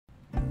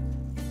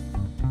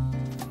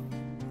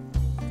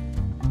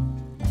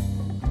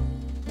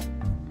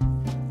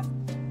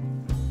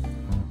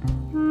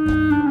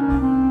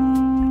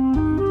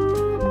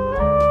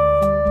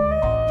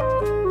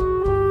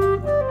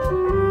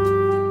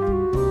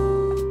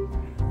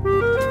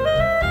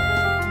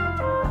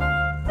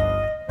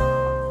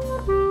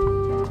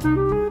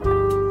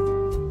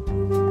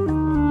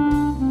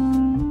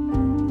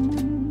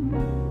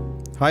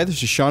Hi,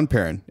 this is Sean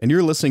Perrin, and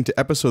you're listening to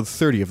episode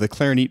 30 of the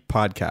Clarineat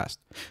podcast,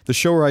 the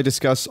show where I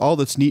discuss all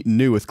that's neat and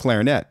new with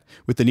clarinet,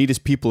 with the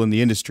neatest people in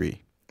the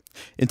industry.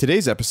 In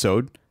today's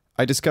episode,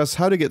 I discuss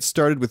how to get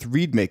started with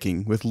reed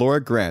making with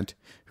Laura Grant,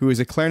 who is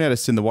a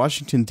clarinetist in the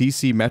Washington,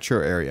 D.C.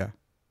 metro area.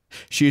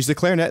 She is the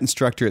clarinet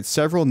instructor at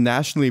several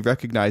nationally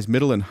recognized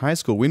middle and high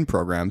school wind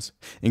programs,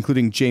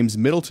 including James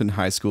Middleton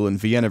High School in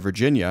Vienna,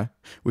 Virginia,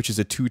 which is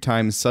a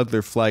 2-time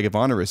Sudler Flag of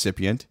Honor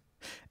recipient,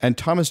 and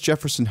Thomas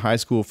Jefferson High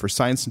School for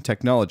Science and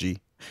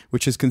Technology,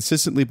 which has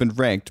consistently been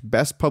ranked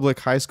best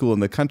public high school in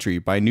the country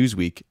by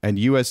Newsweek and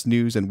U.S.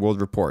 News and World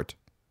Report.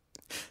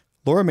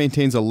 Laura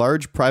maintains a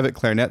large private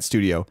clarinet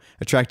studio,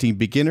 attracting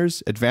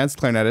beginners, advanced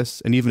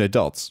clarinetists, and even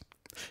adults.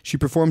 She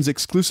performs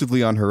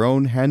exclusively on her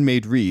own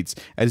handmade reeds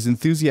and is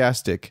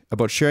enthusiastic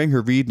about sharing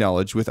her reed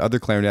knowledge with other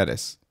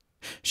clarinetists.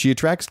 She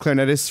attracts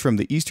clarinetists from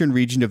the eastern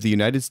region of the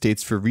United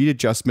States for reed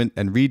adjustment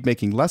and reed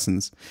making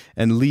lessons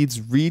and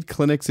leads reed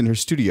clinics in her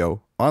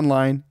studio,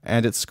 online,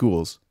 and at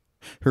schools.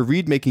 Her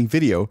reed making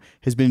video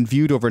has been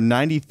viewed over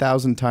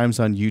 90,000 times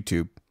on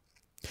YouTube.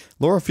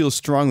 Laura feels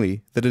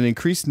strongly that an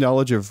increased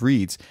knowledge of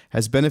reeds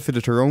has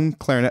benefited her own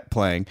clarinet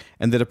playing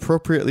and that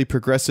appropriately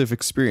progressive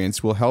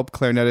experience will help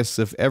clarinetists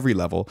of every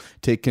level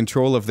take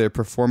control of their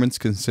performance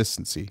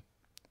consistency.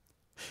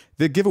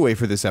 The giveaway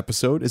for this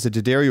episode is a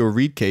D'Addario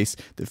reed case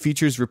that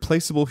features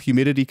replaceable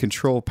humidity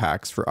control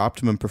packs for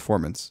optimum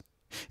performance.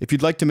 If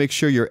you'd like to make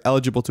sure you're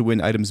eligible to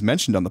win items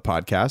mentioned on the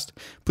podcast,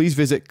 please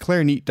visit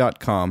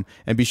clarineat.com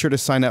and be sure to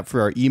sign up for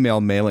our email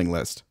mailing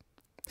list.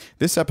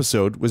 This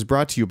episode was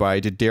brought to you by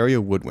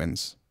D'Addario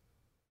Woodwinds.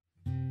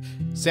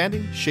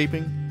 Sanding,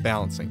 shaping,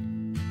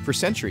 balancing. For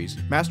centuries,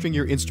 mastering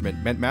your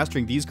instrument meant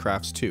mastering these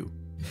crafts too.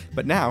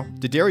 But now,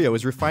 D'Addario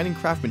is refining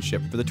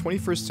craftsmanship for the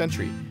 21st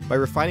century by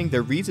refining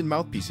their reeds and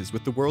mouthpieces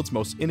with the world's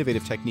most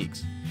innovative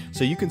techniques,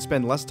 so you can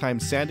spend less time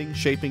sanding,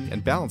 shaping,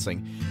 and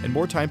balancing, and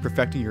more time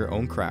perfecting your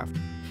own craft.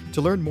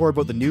 To learn more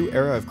about the new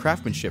era of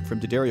craftsmanship from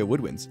D'Addario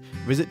Woodwinds,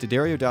 visit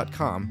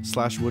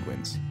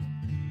d'addario.com/woodwinds.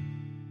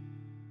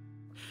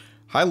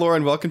 Hi, Laura,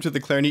 and welcome to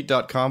the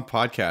clarineat.com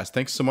podcast.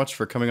 Thanks so much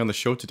for coming on the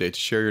show today to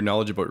share your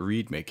knowledge about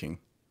reed making.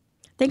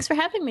 Thanks for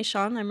having me,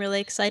 Sean. I'm really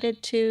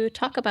excited to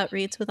talk about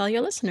reeds with all your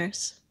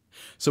listeners.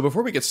 So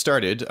before we get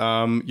started,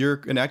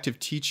 you're an active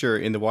teacher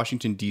in the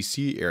Washington,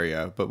 D.C.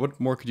 area, but what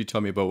more could you tell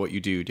me about what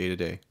you do day to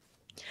day?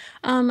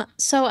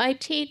 So I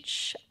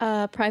teach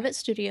a private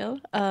studio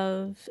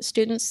of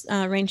students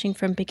ranging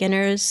from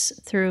beginners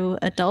through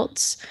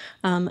adults,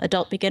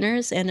 adult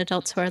beginners, and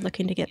adults who are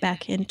looking to get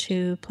back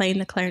into playing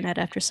the clarinet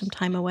after some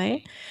time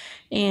away.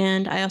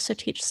 And I also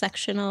teach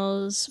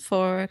sectionals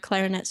for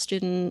clarinet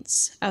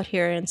students out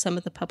here in some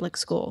of the public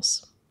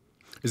schools.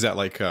 Is that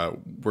like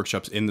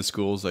workshops in the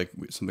schools, like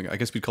something, I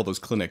guess we'd call those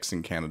clinics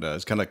in Canada.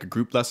 It's kind of like a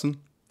group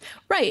lesson?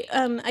 Right.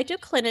 I do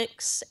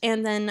clinics,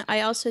 and then I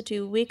also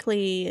do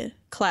weekly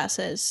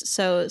classes.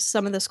 So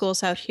some of the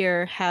schools out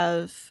here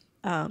have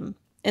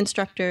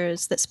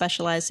instructors that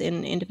specialize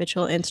in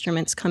individual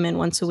instruments come in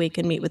once a week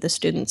and meet with the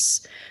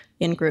students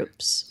in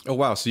groups. Oh,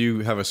 wow. So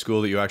you have a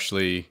school that you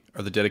actually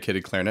are the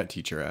dedicated clarinet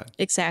teacher at?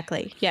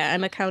 Exactly. Yeah,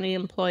 I'm a county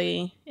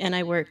employee, and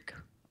I work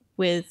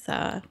with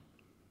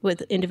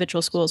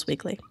individual schools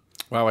weekly.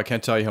 Wow, I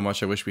can't tell you how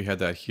much I wish we had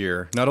that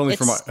here. Not only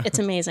it's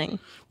amazing.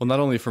 Well, not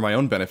only for my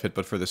own benefit,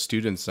 but for the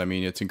students. I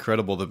mean, it's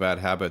incredible the bad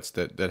habits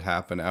that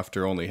happen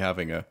after only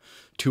having a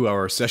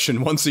 2-hour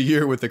session once a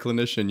year with a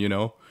clinician, you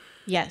know?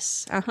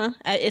 Yes.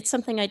 It's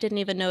something I didn't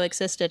even know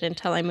existed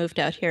until I moved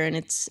out here, and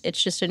it's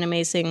just an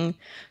amazing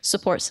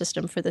support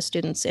system for the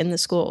students in the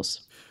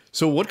schools.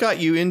 So what got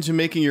you into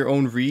making your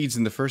own reeds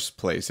in the first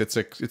place? It's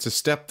a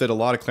step that a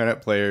lot of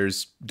clarinet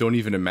players don't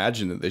even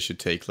imagine that they should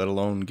take, let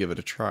alone give it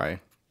a try.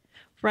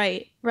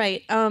 Right.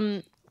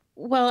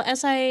 Well,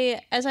 as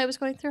I was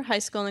going through high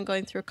school and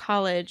going through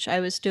college, I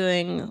was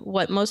doing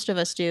what most of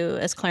us do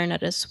as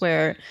clarinetists,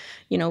 where,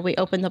 we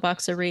open the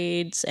box of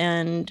reeds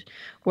and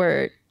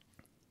we're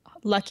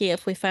lucky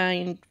if we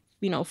find,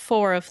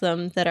 4 of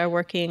them that are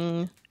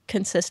working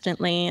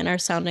consistently and are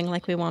sounding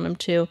like we want them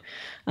to.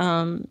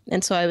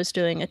 And so I was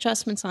doing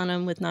adjustments on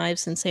them with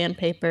knives and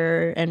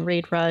sandpaper and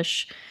reed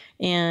rush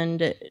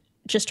and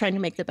just trying to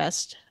make the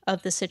best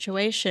of the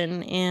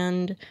situation.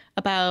 And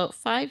about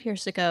 5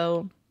 years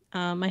ago,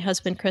 my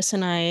husband Chris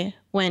and I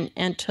went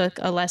and took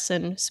a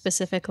lesson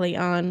specifically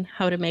on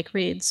how to make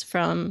reeds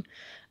from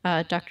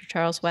Dr.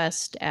 Charles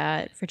West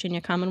at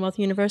Virginia Commonwealth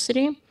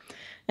University.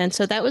 And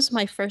so that was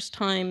my first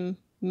time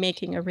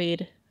making a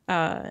reed.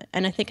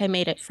 And I think I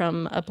made it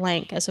from a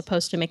blank as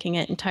opposed to making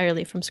it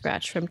entirely from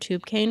scratch from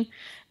tube cane.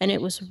 And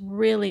it was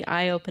really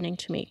eye-opening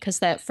to me because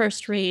that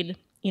first reed,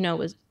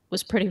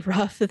 was pretty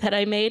rough that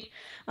I made,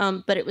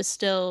 but it was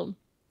still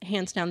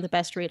hands down the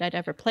best reed I'd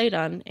ever played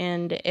on.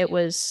 And it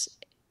was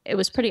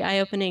pretty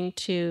eye-opening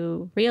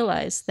to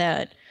realize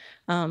that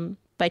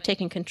by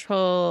taking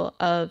control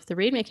of the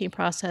reed making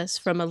process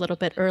from a little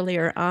bit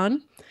earlier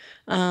on,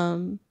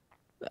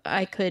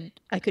 I could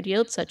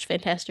yield such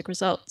fantastic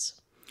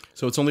results.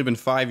 So it's only been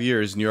 5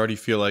 years, and you already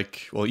feel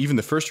like, well, even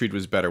the first read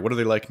was better. What are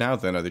they like now?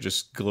 Then are they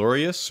just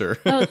glorious, or?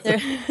 Oh, they're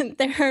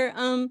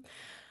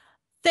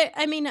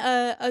I mean,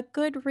 a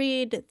good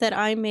read that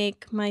I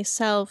make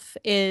myself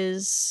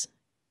is,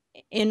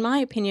 in my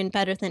opinion,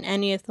 better than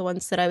any of the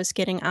ones that I was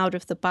getting out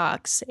of the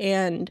box.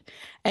 And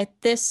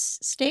at this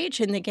stage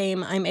in the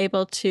game, I'm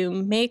able to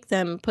make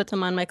them, put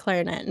them on my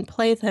clarinet, and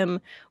play them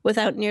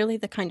without nearly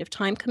the kind of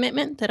time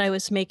commitment that I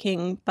was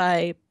making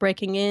by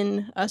breaking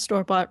in a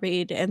store-bought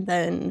reed and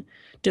then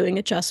doing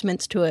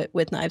adjustments to it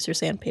with knives or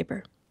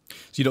sandpaper. So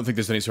you don't think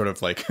there's any sort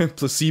of like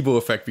placebo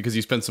effect because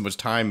you spend so much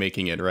time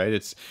making it, right?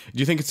 Do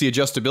you think it's the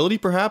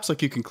adjustability perhaps?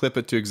 Like you can clip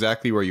it to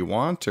exactly where you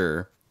want,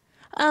 or?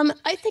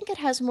 I think it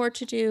has more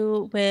to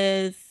do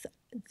with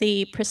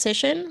the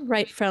precision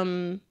right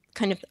from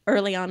kind of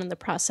early on in the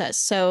process.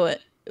 So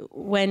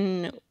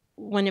when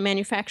a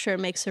manufacturer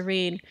makes a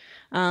reed,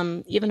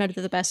 even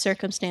under the best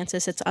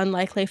circumstances, it's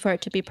unlikely for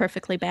it to be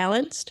perfectly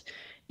balanced.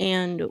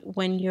 And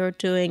when you're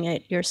doing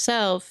it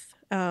yourself,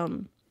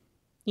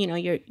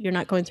 you're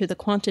not going through the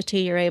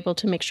quantity. You're able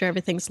to make sure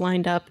everything's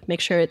lined up, make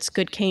sure it's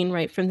good cane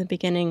right from the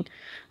beginning.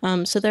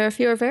 So there are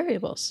fewer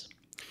variables.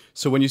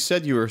 So when you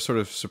said you were sort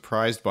of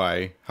surprised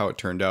by how it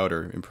turned out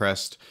or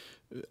impressed,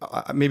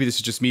 maybe this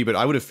is just me, but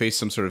I would have faced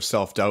some sort of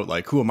self-doubt,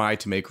 like, who am I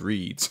to make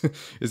reeds?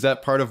 Is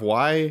that part of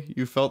why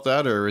you felt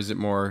that, or is it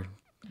more?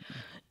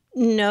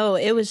 No,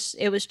 it was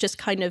just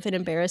kind of an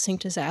embarrassing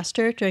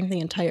disaster during the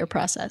entire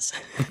process.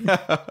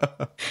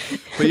 But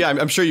yeah,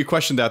 I'm sure you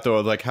questioned that, though,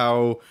 like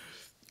how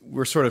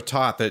we're sort of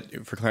taught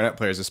that for clarinet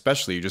players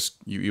especially,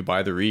 you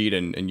buy the reed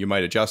and you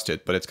might adjust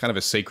it, but it's kind of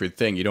a sacred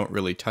thing. You don't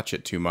really touch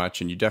it too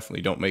much, and you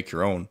definitely don't make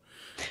your own.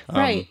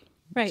 Right.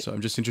 So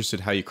I'm just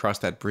interested how you cross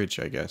that bridge,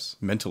 I guess,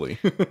 mentally.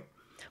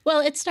 Well,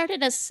 it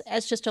started as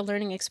just a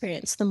learning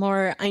experience. The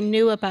more I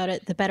knew about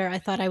it, the better I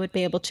thought I would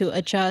be able to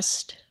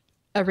adjust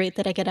a reed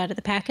that I get out of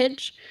the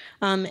package.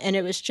 And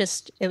it was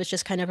just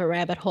kind of a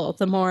rabbit hole.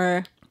 The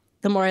more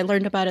I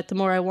learned about it, the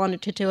more I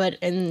wanted to do it,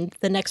 and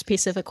the next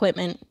piece of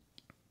equipment,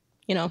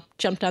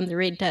 jumped on the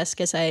reed desk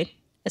as I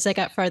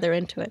got farther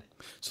into it.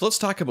 So let's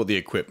talk about the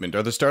equipment.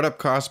 Are the startup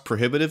costs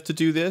prohibitive to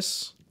do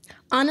this?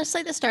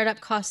 Honestly, the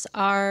startup costs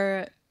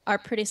are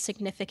pretty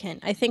significant.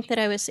 I think that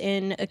I was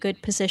in a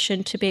good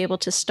position to be able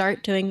to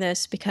start doing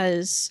this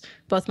because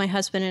both my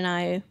husband and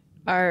I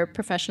are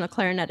professional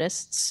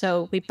clarinetists,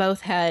 so we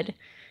both had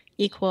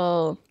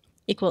equal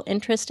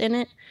interest in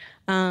it.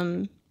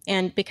 And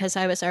because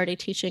I was already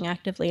teaching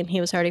actively and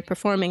he was already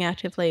performing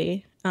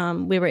actively,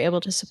 we were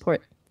able to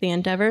support the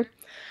endeavor.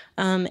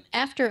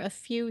 After a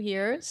few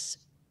years,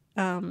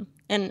 and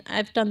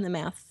I've done the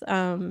math,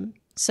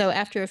 so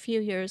after a few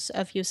years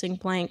of using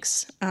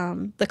blanks,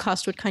 the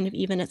cost would kind of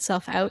even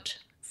itself out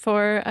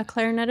for a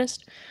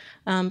clarinetist.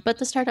 But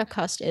the startup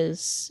cost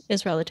is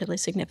relatively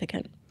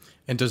significant.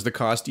 And does the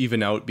cost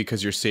even out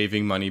because you're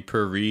saving money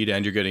per reed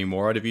and you're getting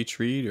more out of each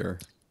reed, or?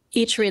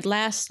 Each reed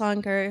lasts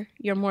longer,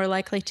 you're more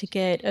likely to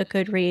get a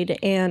good reed,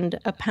 and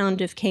a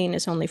pound of cane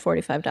is only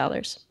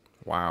 $45.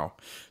 Wow.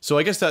 So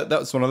I guess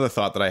that's one other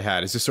thought that I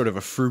had. Is this sort of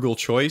a frugal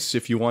choice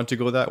if you want to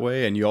go that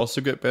way and you also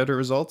get better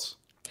results?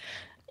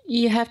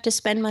 You have to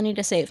spend money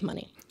to save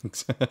money.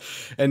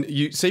 And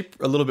you say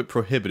a little bit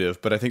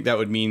prohibitive, but I think that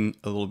would mean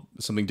a little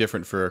something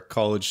different for a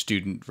college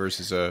student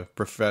versus a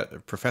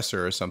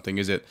professor or something.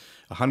 Is it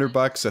 $100,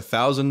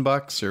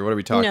 $1,000, or what are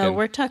we talking? No,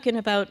 we're talking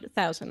about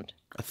 1,000.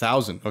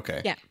 1,000.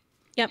 Okay. Yeah.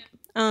 Yep.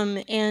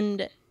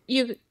 And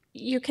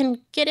you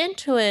can get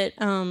into it.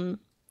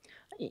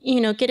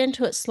 Get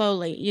into it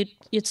slowly.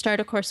 You'd start,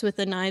 of course, with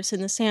the knives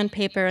and the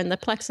sandpaper and the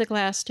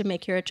plexiglass to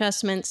make your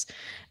adjustments.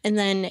 And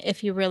then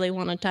if you really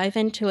want to dive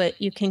into it,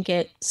 you can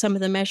get some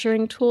of the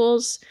measuring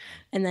tools.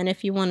 And then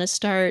if you want to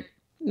start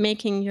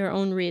making your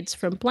own reeds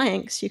from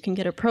blanks, you can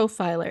get a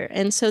profiler.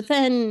 And so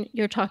then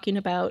you're talking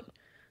about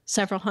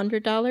several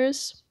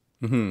 $100s.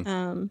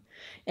 Mm-hmm.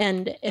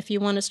 And if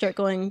you want to start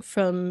going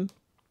from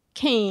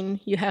cane,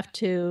 you have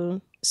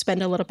to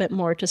spend a little bit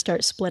more to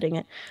start splitting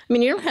it. I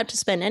mean, you don't have to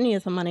spend any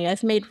of the money.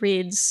 I've made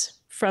reeds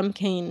from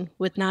cane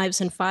with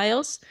knives and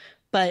files,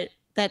 but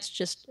that's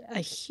just a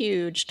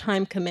huge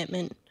time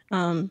commitment.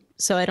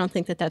 So I don't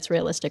think that that's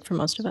realistic for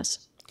most of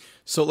us.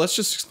 So let's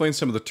just explain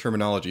some of the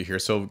terminology here.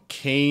 So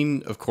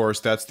cane, of course,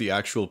 that's the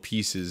actual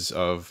pieces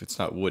of, it's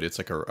not wood, it's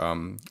like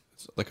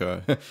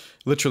a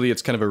literally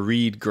it's kind of a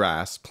reed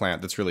grass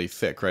plant that's really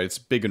thick, right? It's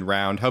big and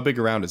round. How big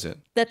around is it?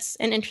 That's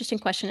an interesting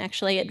question,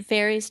 actually. It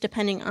varies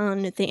depending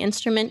on the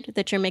instrument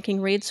that you're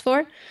making reeds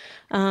for.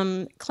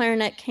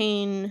 Clarinet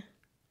cane,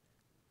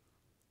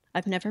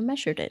 I've never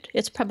measured it.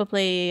 It's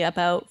probably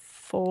about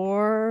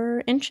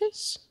 4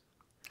 inches.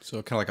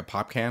 So kind of like a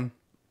pop can?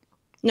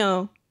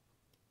 No,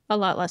 a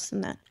lot less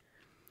than that.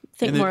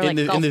 Think more like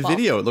golf ball. In the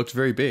video, it looked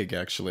very big,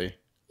 actually.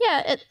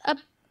 Yeah,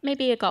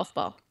 maybe a golf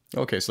ball.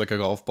 Okay, so like a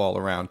golf ball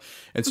around.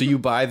 And so you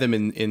buy them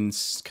in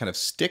kind of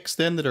sticks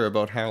then that are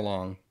about how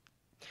long?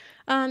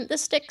 The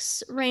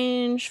sticks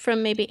range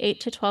from maybe 8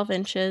 to 12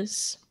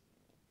 inches.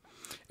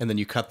 And then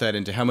you cut that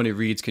into how many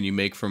reeds can you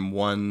make from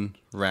one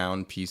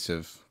round piece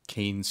of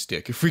cane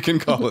stick, if we can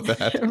call it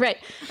that? Right.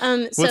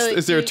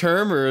 Is there a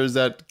term, or is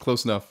that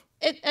close enough?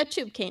 A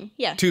tube cane,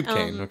 yeah. Tube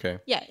cane, okay.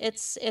 Yeah,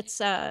 it's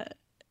a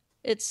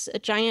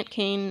giant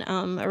cane,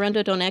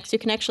 Arundodon. You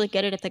can actually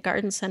get it at the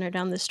garden center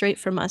down the street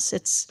from us.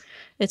 It's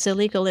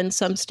illegal in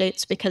some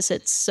states because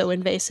it's so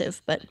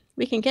invasive, but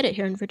we can get it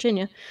here in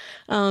Virginia.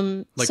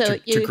 To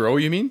grow,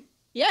 you mean?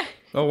 Yeah.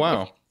 Oh,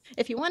 wow.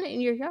 If you want it in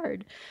your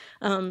yard.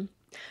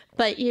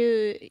 But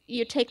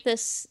you take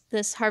this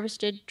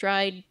harvested,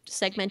 dried,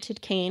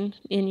 segmented cane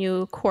and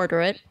you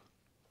quarter it.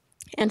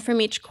 And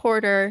from each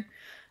quarter,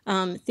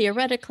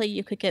 theoretically,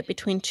 you could get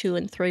between 2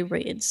 and 3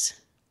 reeds.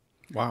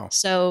 Wow.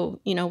 So,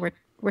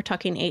 we're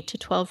talking 8 to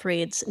 12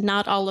 reeds.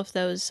 Not all of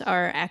those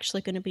are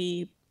actually going to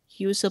be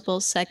usable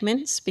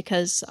segments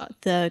because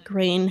the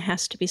grain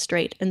has to be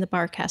straight and the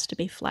bark has to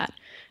be flat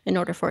in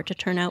order for it to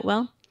turn out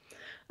well.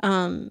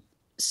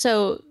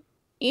 So,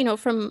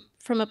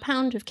 from a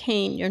pound of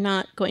cane, you're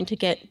not going to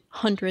get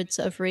hundreds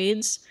of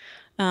reeds.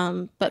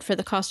 But for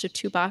the cost of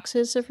 2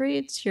 boxes of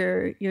reeds,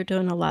 you're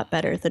doing a lot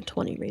better than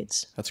 20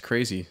 reeds. That's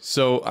crazy.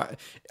 So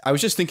I was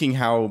just thinking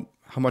how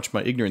much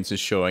my ignorance is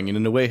showing, and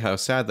in a way how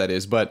sad that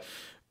is. But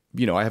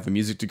I have a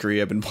music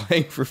degree. I've been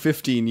playing for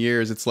 15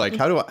 years. It's like,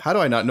 how do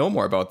I not know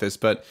more about this?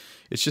 But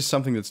it's just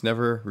something that's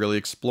never really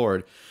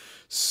explored.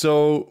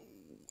 So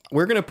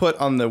we're going to put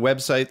on the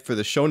website for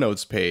the show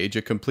notes page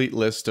a complete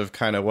list of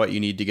kind of what you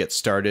need to get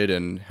started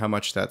and how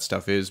much that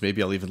stuff is.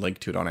 Maybe I'll even link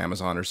to it on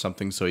Amazon or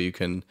something so you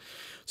can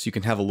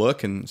have a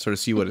look and sort of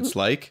see what it's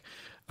like.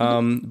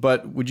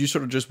 But would you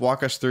sort of just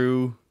walk us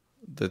through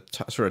the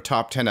sort of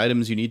top 10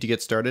 items you need to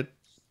get started?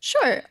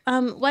 Sure.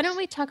 Why don't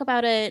we talk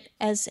about it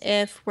as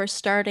if we're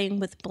starting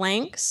with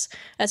blanks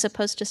as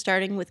opposed to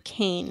starting with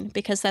cane,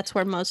 because that's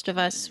where most of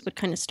us would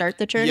kind of start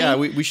the journey. Yeah,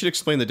 we should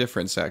explain the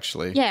difference,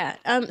 actually. Yeah.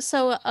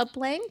 So a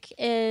blank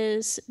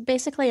is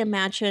basically,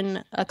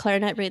 imagine a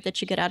clarinet reed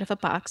that you get out of a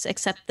box,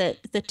 except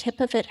that the tip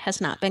of it has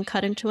not been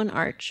cut into an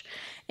arch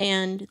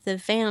and the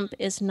vamp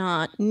is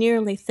not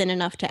nearly thin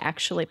enough to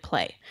actually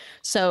play.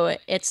 So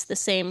it's the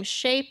same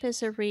shape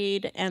as a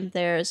reed, and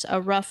there's a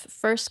rough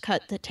first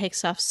cut that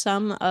takes off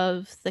some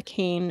of the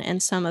cane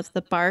and some of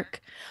the bark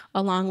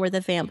along where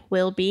the vamp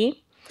will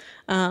be.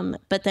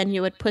 But then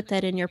you would put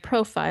that in your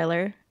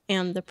profiler,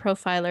 and the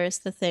profiler is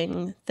the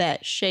thing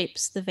that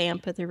shapes the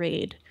vamp of the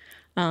reed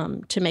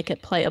to make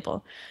it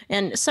playable.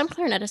 And some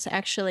clarinetists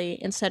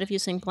actually, instead of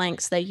using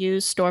blanks, they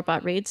use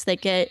store-bought reeds. They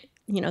get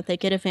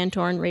a Van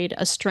Doren reed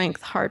a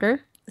strength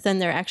harder than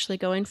they're actually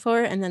going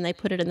for, and then they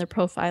put it in the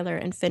profiler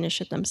and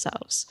finish it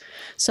themselves.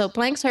 So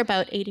blanks are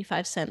about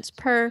 85 cents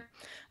per.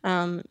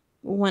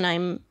 When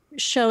I'm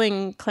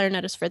showing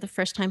clarinetists for the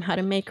first time how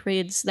to make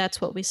reeds,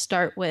 that's what we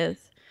start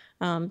with,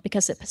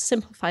 because it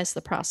simplifies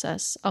the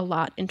process a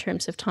lot in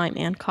terms of time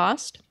and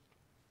cost.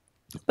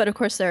 But of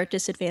course, there are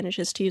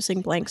disadvantages to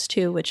using blanks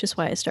too, which is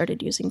why I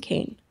started using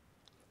cane.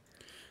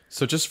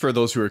 So just for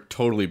those who are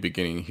totally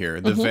beginning here,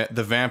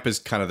 the vamp is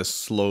kind of the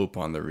slope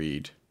on the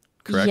reed,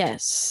 correct?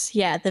 Yes.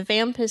 Yeah. The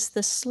vamp is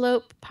the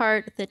slope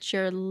part that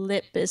your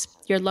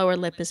lower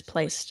lip is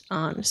placed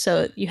on.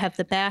 So you have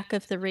the back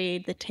of the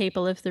reed, the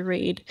table of the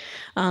reed.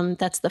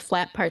 That's the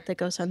flat part that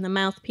goes on the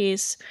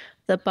mouthpiece.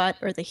 The butt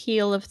or the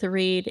heel of the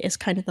reed is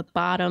kind of the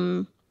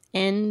bottom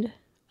end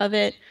of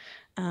it.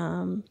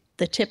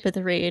 The tip of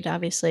the reed,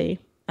 obviously,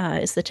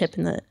 is the tip,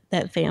 and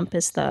that vamp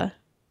is the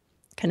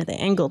kind of the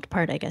angled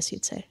part, I guess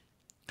you'd say.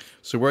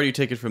 So where do you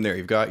take it from there?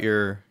 You've got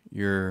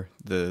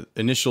the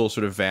initial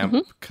sort of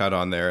vamp cut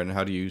on there, and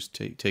how do you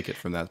take it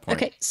from that point?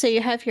 Okay, so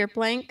you have your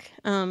blank,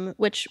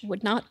 which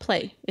would not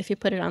play if you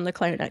put it on the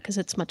clarinet because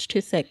it's much too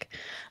thick.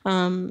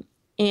 And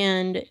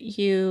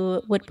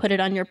you would put it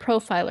on your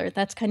profiler.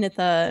 That's kind of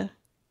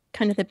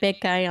the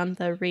big guy on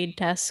the reed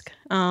desk.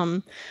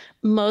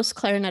 Most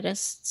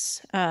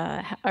clarinetists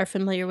are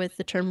familiar with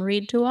the term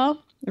reed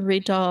dual. A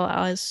reed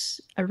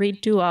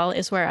dual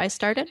is where I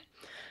started.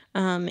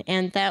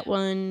 And that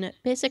one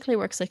basically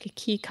works like a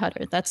key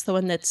cutter. That's the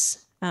one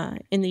that's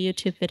in the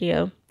YouTube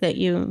video that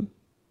you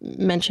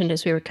mentioned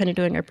as we were kind of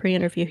doing our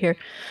pre-interview here.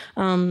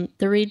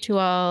 The reed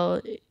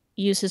dual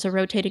uses a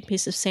rotating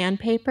piece of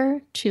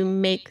sandpaper to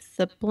make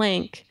the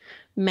blank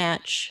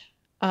match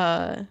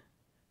a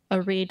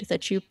reed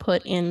that you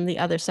put in the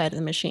other side of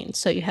the machine.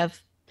 So you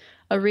have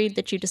a reed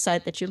that you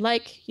decide that you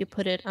like, you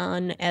put it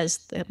on as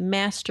the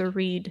master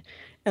reed,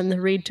 and the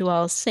reed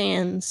dual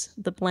sands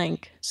the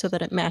blank so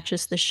that it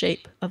matches the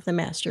shape of the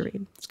master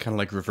reed. It's kind of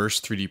like reverse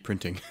 3D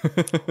printing.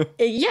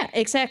 Yeah,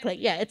 exactly.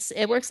 Yeah,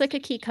 it works like a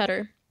key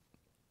cutter.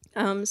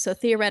 So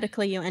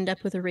theoretically, you end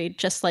up with a reed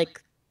just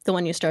like the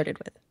one you started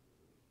with.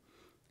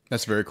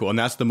 That's very cool. And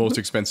that's the most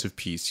expensive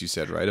piece, you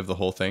said, right, of the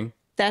whole thing?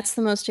 That's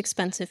the most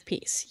expensive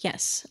piece,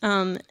 yes.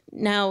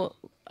 Now,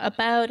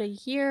 about a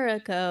year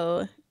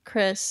ago,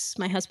 Chris,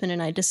 my husband,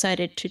 and I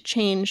decided to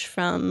change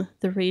from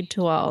the reed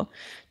dual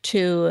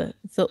to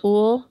the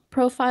Uhl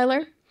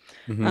profiler.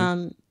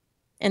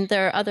 And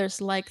there are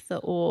others like the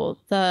Uhl.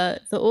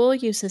 The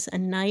Uhl uses a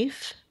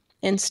knife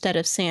instead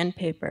of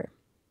sandpaper.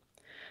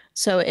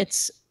 So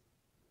it's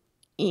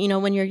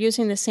when you're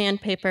using the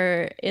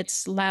sandpaper,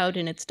 it's loud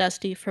and it's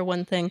dusty for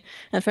one thing.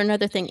 And for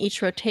another thing,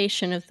 each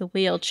rotation of the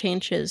wheel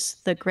changes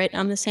the grit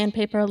on the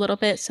sandpaper a little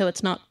bit, so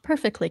it's not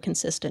perfectly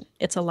consistent.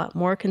 It's a lot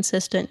more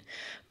consistent,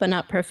 but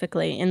not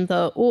perfectly. In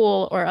the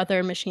ool or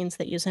other machines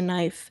that use a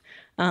knife,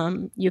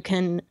 you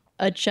can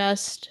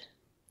adjust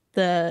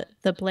the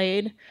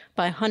blade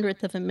by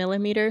 100th of a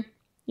millimeter.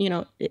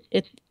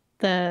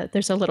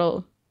 There's a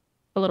little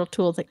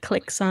tool that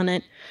clicks on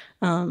it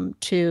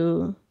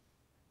to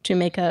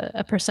make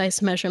a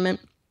precise measurement.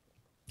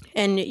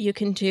 And you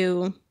can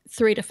do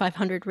 300 to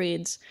 500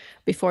 reads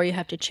before you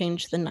have to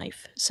change the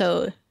knife.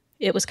 So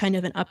it was kind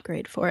of an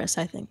upgrade for us,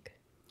 I think.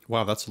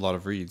 Wow, that's a lot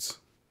of reads.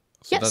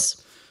 So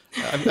yes.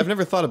 I've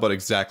never thought about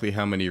exactly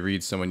how many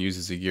reads someone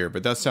uses a year,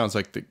 but that sounds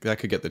like that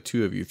could get the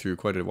two of you through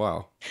quite a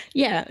while.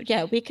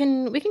 Yeah, we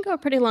can go a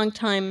pretty long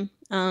time,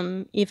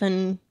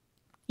 even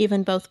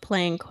both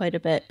playing quite a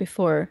bit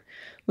before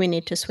we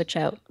need to switch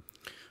out.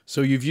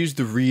 So you've used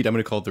the reed, I'm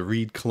going to call it the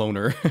reed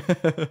cloner.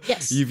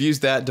 Yes. You've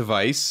used that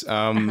device.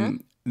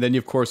 Then,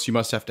 of course, you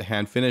must have to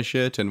hand finish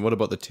it. And what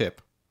about the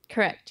tip?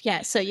 Correct.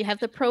 Yeah. So you have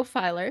the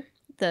profiler,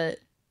 the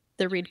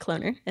reed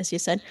cloner, as you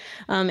said.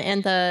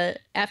 And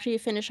after you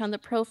finish on the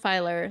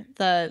profiler,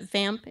 the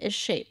vamp is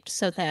shaped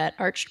so that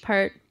arched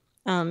part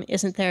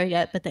isn't there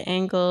yet, but the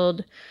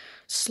angled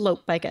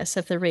slope, I guess,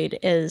 of the reed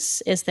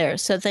is there.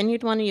 So then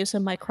you'd want to use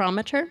a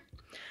micrometer.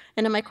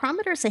 And a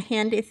micrometer is a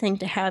handy thing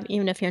to have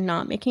even if you're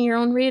not making your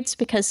own reeds,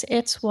 because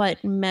it's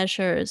what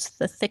measures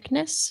the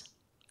thickness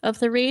of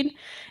the reed.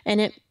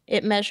 And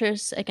it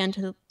measures, again,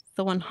 to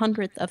the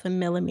 100th of a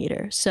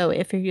millimeter. So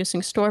if you're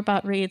using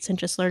store-bought reeds and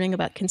just learning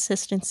about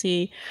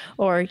consistency,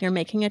 or you're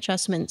making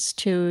adjustments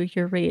to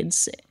your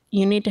reeds,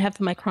 you need to have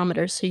the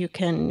micrometer so you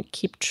can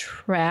keep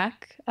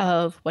track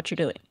of what you're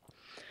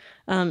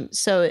doing.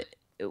 So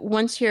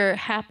once you're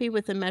happy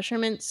with the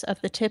measurements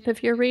of the tip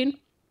of your reed,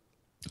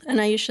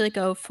 and I usually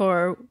go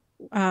for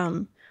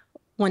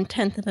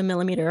 1/10 of a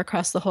millimeter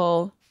across the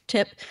whole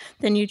tip,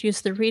 then you'd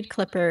use the reed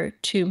clipper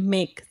to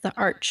make the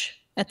arch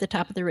at the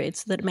top of the reed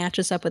so that it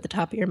matches up with the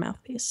top of your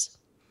mouthpiece.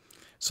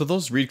 So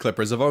those reed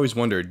clippers, I've always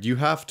wondered, do you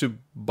have to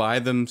buy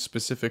them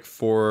specific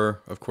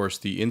for, of course,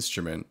 the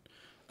instrument?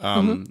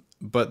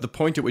 But the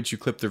point at which you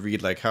clip the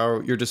reed, like how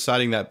you're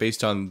deciding that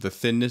based on the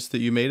thinness that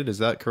you made it, is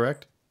that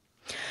correct?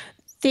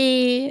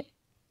 The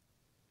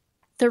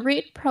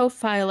reed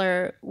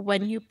profiler,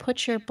 when you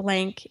put your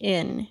blank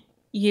in,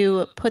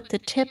 you put the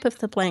tip of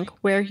the blank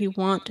where you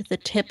want the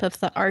tip of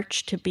the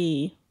arch to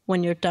be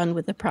when you're done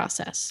with the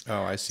process.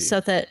 Oh, I see. So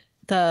that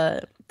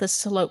the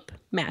slope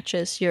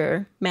matches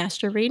your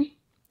master reed.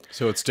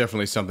 So it's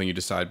definitely something you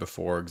decide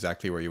before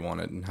exactly where you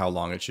want it and how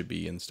long it should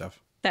be and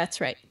stuff. That's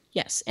right.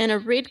 Yes. And a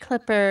reed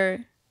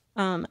clipper,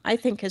 I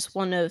think, is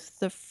one of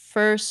the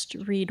first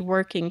reed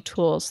working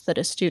tools that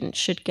a student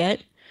should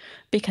get,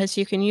 because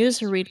you can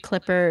use a reed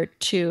clipper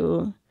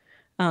to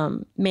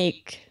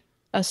make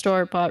a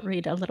store-bought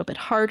reed a little bit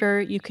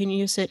harder. You can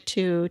use it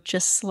to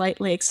just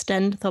slightly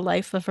extend the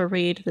life of a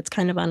reed that's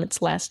kind of on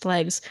its last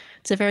legs.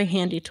 It's a very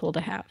handy tool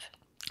to have.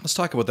 Let's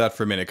talk about that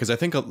for a minute, because I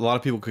think a lot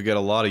of people could get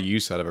a lot of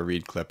use out of a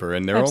reed clipper,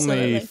 and they're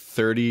Absolutely. only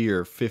 $30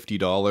 or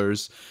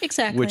 $50.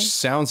 Exactly. Which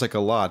sounds like a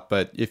lot,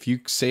 but if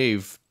you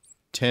save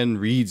 10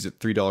 reeds at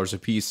 $3 a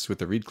piece with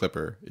the reed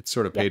clipper, it's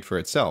sort of paid for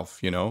itself,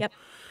 you know? Yep.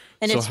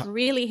 And So it's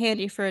really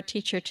handy for a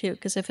teacher, too,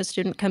 because if a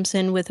student comes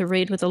in with a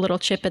reed with a little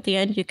chip at the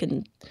end, you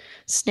can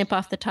snip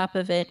off the top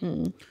of it.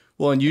 And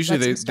usually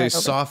they start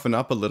over. soften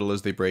up a little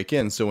as they break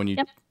in, so when you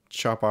Yep.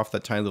 chop off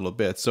that tiny little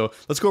bit. So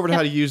let's go over to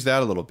how to use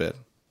that a little bit.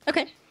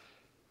 Okay.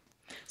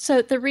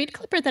 So the reed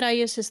clipper that I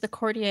use is the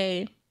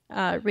Cordier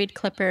reed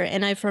clipper,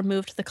 and I've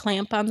removed the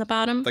clamp on the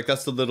bottom. Like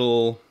that's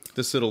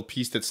this little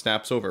piece that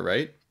snaps over,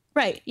 right?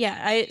 Right.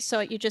 Yeah. So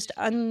you just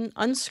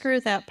unscrew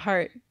that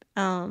part.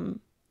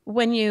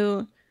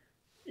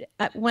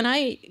 When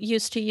I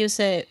used to use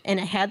it and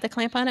it had the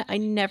clamp on it, I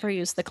never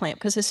used the clamp,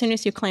 because as soon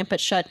as you clamp it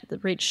shut, the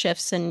reed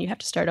shifts and you have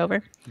to start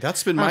over.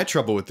 That's been my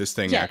trouble with this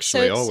thing, Yeah.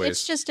 actually, so always.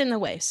 it's just in the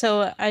way.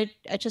 So I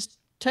just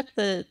took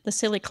the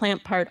silly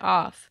clamp part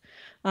off,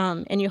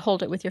 and you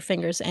hold it with your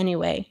fingers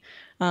anyway,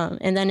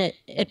 and then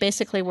it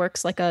basically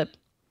works like a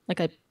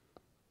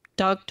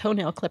dog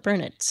toenail clipper,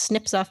 and it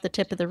snips off the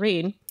tip of the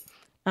reed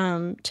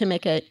to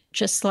make it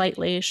just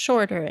slightly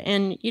shorter.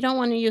 And you don't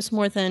want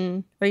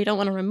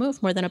to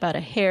remove more than about a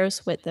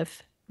hair's width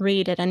of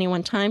reed at any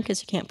one time,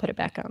 because you can't put it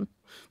back on.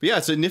 But yeah,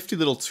 it's a nifty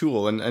little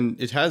tool, and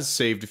it has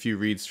saved a few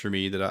reeds for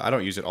me that I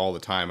don't use it all the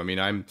time. I mean,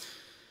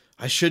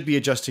 I should be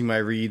adjusting my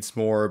reeds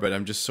more, but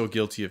I'm just so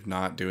guilty of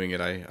not doing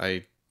it.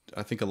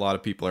 I think a lot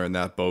of people are in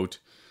that boat.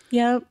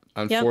 Yep.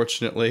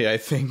 Unfortunately, I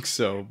think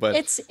so. But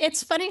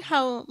it's funny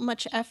how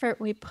much effort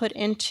we put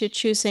into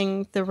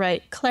choosing the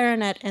right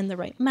clarinet and the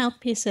right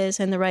mouthpieces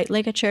and the right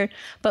ligature,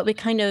 but we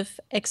kind of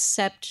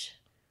accept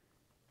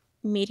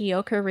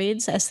mediocre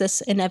reeds as this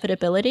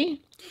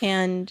inevitability,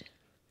 and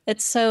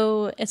it's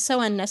so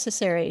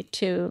unnecessary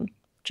to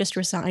just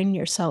resign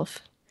yourself.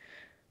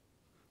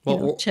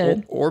 Well, or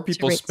to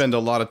people reads. spend a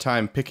lot of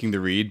time picking the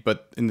reed,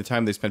 but in the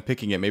time they spent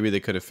picking it, maybe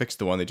they could have fixed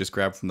the one they just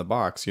grabbed from the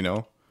box, you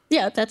know?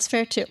 Yeah, that's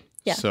fair too.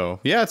 Yeah. So,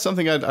 yeah, it's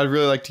something I'd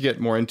really like to get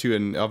more into,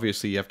 and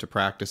obviously you have to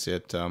practice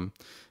it. I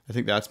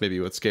think that's maybe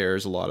what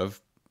scares a lot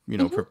of,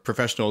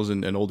 professionals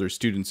and older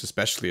students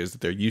especially, is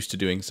that they're used to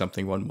doing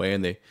something one way,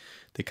 and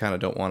they kind of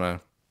don't want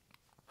to.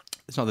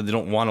 It's not that they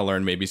don't want to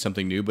learn maybe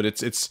something new, but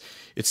it's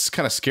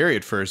kind of scary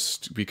at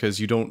first because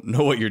you don't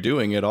know what you're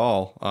doing at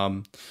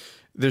all.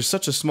 There's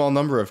such a small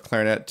number of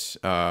clarinet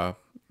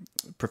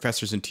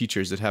professors and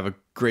teachers that have a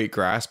great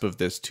grasp of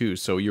this too.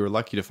 So you were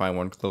lucky to find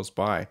one close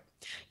by.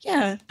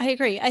 Yeah, I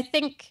agree. I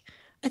think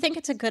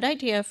it's a good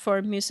idea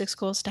for music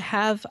schools to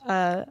have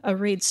a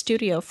reed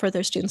studio for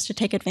their students to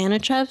take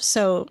advantage of.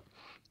 So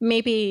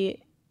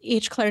maybe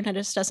each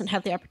clarinetist doesn't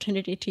have the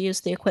opportunity to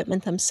use the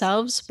equipment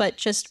themselves, but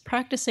just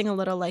practicing a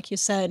little, like you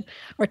said,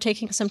 or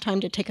taking some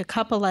time to take a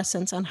couple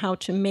lessons on how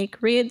to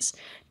make reeds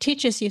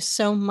teaches you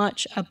so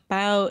much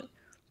about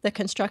the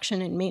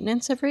construction and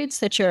maintenance of reeds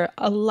that you're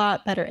a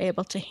lot better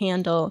able to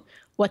handle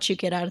what you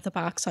get out of the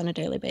box on a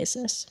daily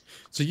basis.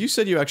 So you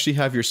said you actually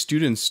have your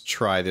students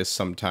try this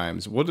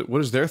sometimes. What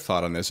is their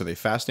thought on this? Are they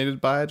fascinated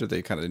by it? Are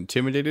they kind of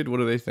intimidated? What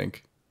do they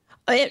think?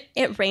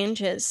 It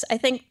ranges. I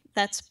think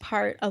that's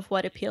part of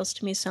what appeals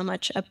to me so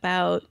much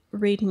about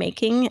reed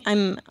making.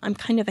 I'm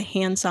kind of a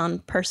hands-on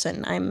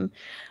person. I'm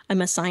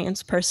a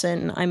science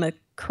person. I'm a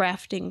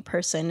crafting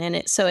person, and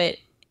it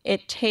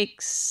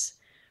takes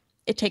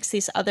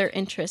these other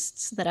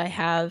interests that I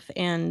have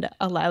and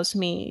allows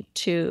me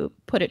to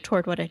put it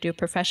toward what I do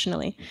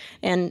professionally.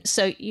 And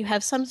so you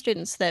have some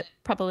students that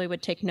probably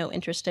would take no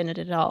interest in it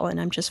at all,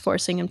 and I'm just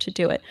forcing them to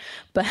do it.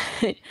 But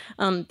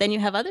then you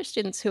have other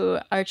students who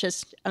are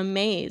just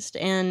amazed.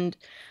 And,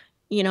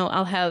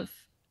 I'll have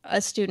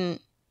a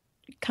student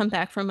come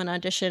back from an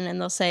audition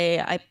and they'll say,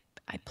 I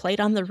played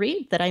on the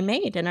reed that I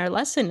made in our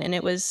lesson, and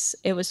it was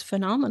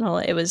phenomenal.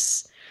 It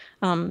was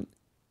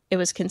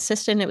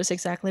consistent. It was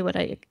exactly what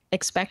I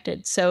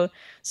expected. So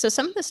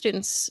some of the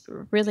students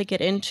really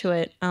get into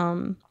it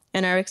and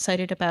are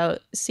excited about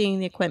seeing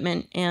the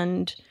equipment.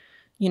 And,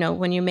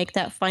 when you make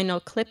that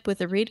final clip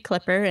with a reed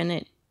clipper and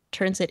it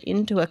turns it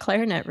into a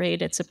clarinet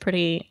reed, it's a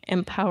pretty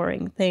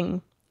empowering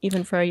thing,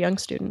 even for a young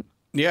student.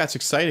 Yeah, it's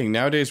exciting.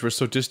 Nowadays, we're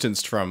so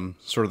distanced from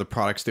sort of the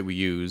products that we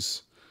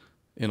use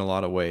in a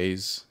lot of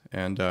ways.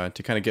 And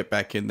to kind of get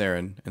back in there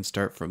and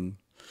start from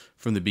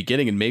the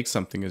beginning and make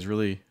something is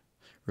really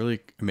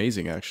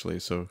amazing, actually.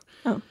 So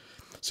yeah,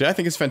 I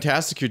think it's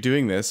fantastic you're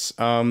doing this.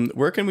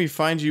 Where can we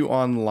find you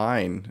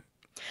online?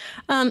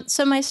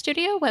 So my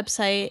studio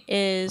website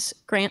is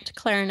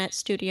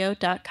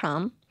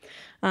grantclarinetstudio.com.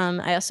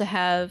 I also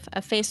have a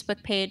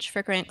Facebook page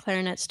for Grant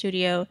Clarinet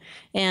Studio,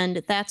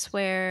 and that's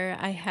where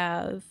I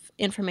have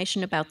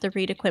information about the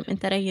reed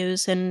equipment that I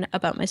use and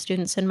about my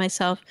students and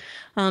myself.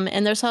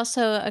 And there's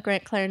also a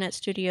Grant Clarinet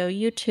Studio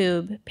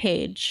YouTube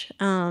page,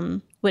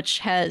 which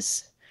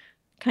has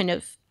kind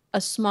of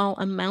a small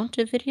amount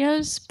of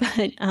videos,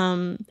 but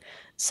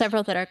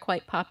several that are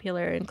quite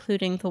popular,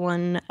 including the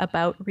one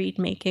about reed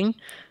making,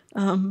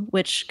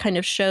 which kind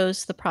of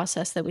shows the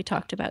process that we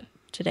talked about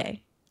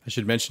today. I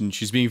should mention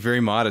she's being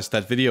very modest.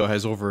 That video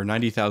has over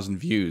 90,000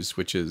 views,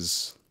 which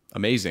is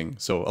amazing.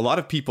 So a lot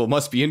of people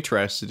must be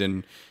interested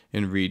in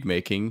reed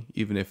making,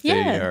 even if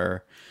they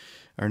are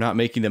not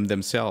making them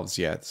themselves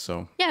yet.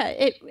 So yeah,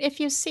 if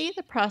you see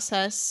the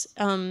process,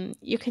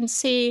 you can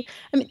see.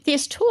 I mean,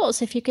 these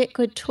tools. If you get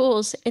good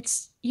tools,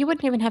 you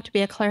wouldn't even have to be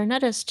a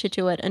clarinetist to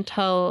do it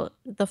until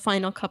the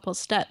final couple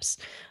steps.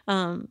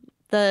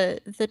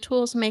 The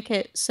tools make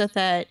it so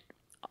that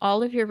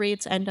all of your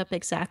reeds end up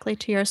exactly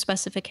to your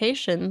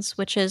specifications,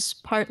 which is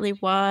partly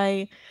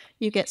why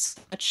you get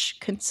such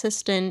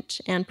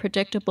consistent and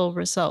predictable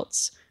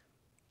results.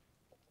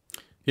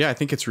 Yeah, I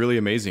think it's really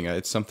amazing.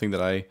 It's something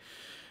that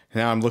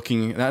now I'm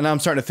looking, now I'm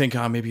starting to think,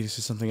 maybe this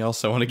is something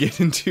else I want to get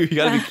into.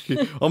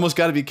 You almost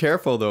got to be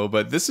careful though,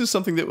 but this is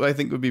something that I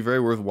think would be very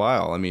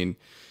worthwhile. I mean,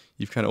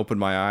 you've kind of opened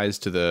my eyes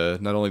to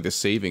not only the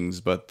savings,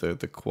 but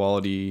the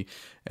quality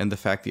and the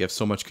fact that you have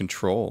so much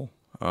control.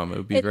 It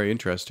would be very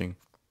interesting.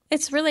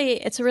 It's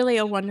really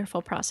a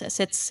wonderful process.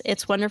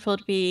 It's wonderful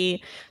to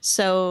be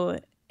so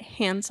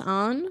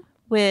hands-on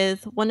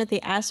with one of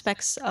the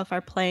aspects of our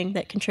playing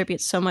that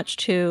contributes so much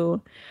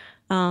to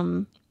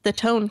the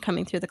tone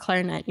coming through the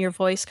clarinet, your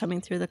voice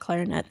coming through the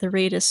clarinet. The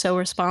reed is so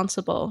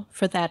responsible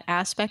for that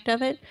aspect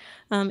of it,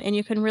 and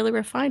you can really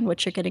refine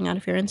what you're getting out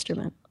of your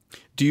instrument.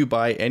 Do you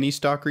buy any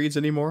stock reeds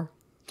anymore?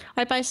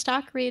 I buy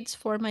stock reeds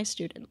for my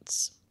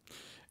students.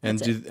 And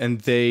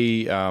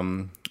they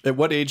at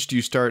what age do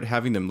you start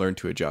having them learn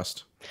to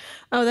adjust?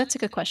 Oh, that's a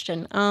good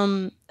question.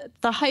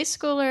 The high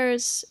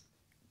schoolers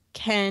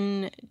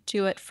can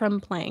do it from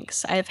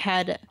blanks. I've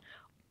had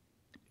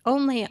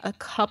only a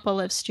couple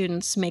of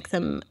students make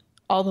them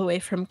all the way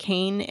from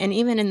cane, and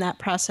even in that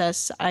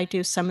process, I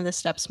do some of the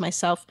steps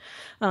myself,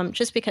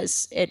 just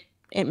because it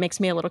makes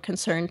me a little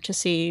concerned to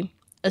see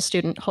a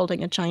student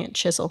holding a giant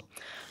chisel.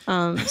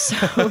 So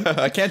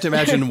I can't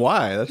imagine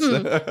why. That's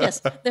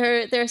yes,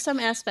 there are some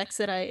aspects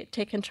that I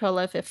take control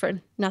of, if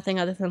for nothing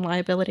other than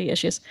liability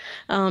issues.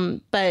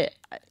 But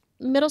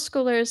middle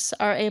schoolers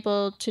are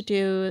able to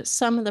do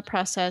some of the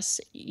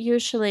process.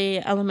 Usually,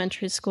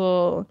 elementary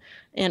school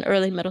and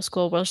early middle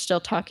school, we're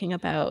still talking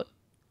about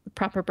the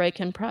proper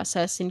break-in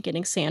process and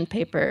getting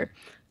sandpaper.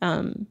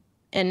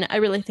 And I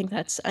really think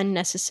that's a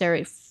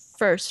necessary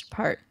first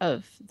part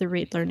of the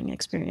read learning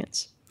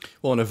experience.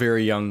 Well, and a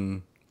very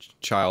young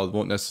child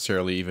won't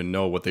necessarily even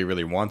know what they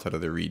really want out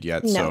of the read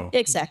yet. No, So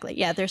exactly.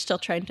 Yeah, they're still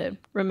trying to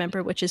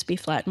remember which is B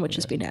flat and which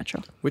is B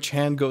natural. which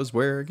hand goes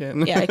where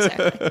again? Yeah,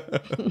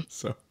 exactly.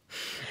 So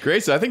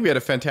great. So I think we had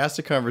a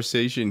fantastic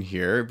conversation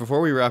here.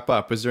 Before we wrap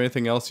up, is there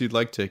anything else you'd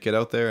like to get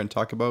out there and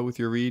talk about with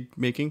your read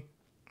making?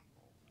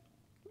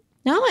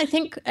 No, I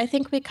think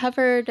we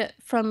covered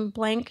from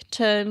blank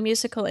to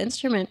musical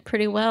instrument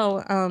pretty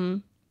well.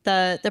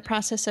 The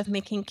process of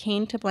making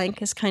cane to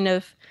blank is kind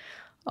of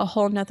a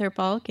whole nother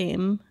ball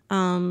game.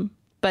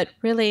 But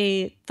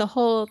really, the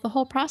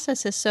whole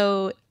process is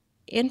so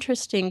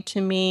interesting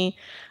to me,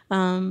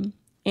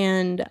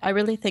 and I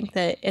really think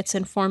that it's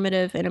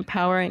informative and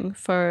empowering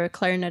for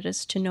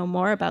clarinetists to know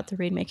more about the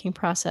reed making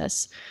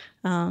process,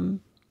 and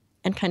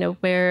kind of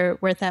where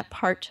that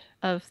part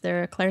of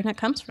their clarinet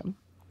comes from.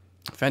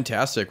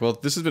 Fantastic. Well,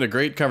 this has been a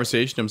great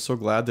conversation. I'm so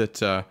glad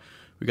that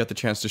we got the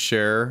chance to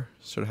share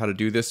sort of how to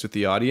do this with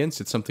the audience.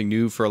 It's something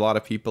new for a lot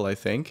of people, I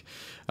think.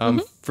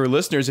 For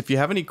listeners, if you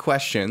have any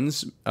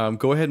questions,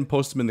 go ahead and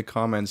post them in the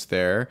comments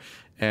there.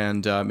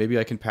 And maybe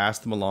I can pass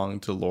them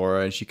along to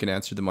Laura and she can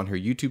answer them on her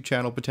YouTube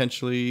channel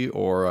potentially,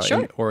 or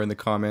Sure. or in the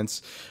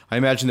comments. I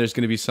imagine there's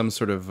going to be some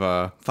sort of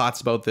thoughts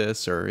about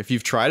this, or if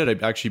you've tried it,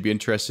 I'd actually be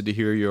interested to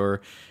hear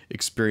your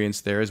experience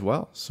there as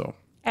well. So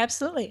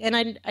Absolutely.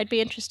 And I'd be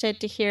interested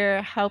to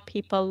hear how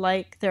people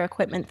like their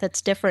equipment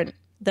that's different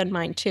than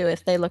mine too.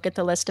 If they look at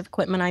the list of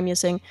equipment I'm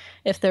using,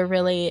 if they're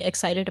really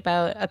excited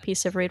about a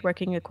piece of reed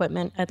working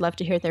equipment, I'd love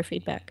to hear their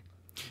feedback.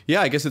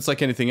 yeah, I guess it's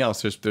like anything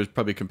else. There's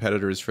probably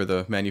competitors for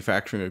the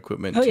manufacturing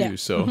equipment too. Yeah.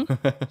 So well,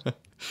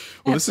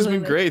 this has been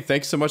Absolutely. great.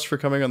 Thanks so much for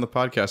coming on the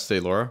podcast today,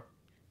 Laura.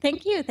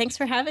 Thank you. Thanks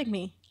for having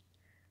me.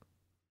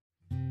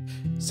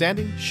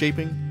 Sanding,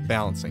 shaping,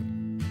 balancing.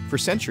 For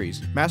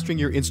centuries, mastering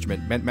your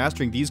instrument meant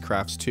mastering these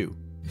crafts too.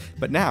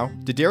 But now,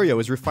 D'Addario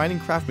is refining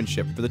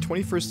craftsmanship for the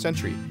 21st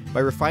century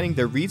by refining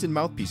their reeds and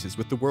mouthpieces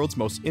with the world's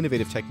most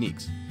innovative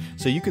techniques,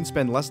 so you can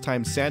spend less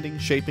time sanding,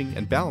 shaping,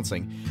 and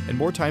balancing, and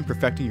more time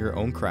perfecting your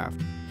own craft.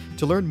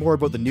 To learn more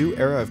about the new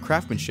era of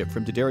craftsmanship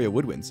from D'Addario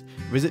Woodwinds,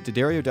 visit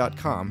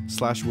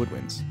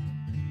d'addario.com/woodwinds.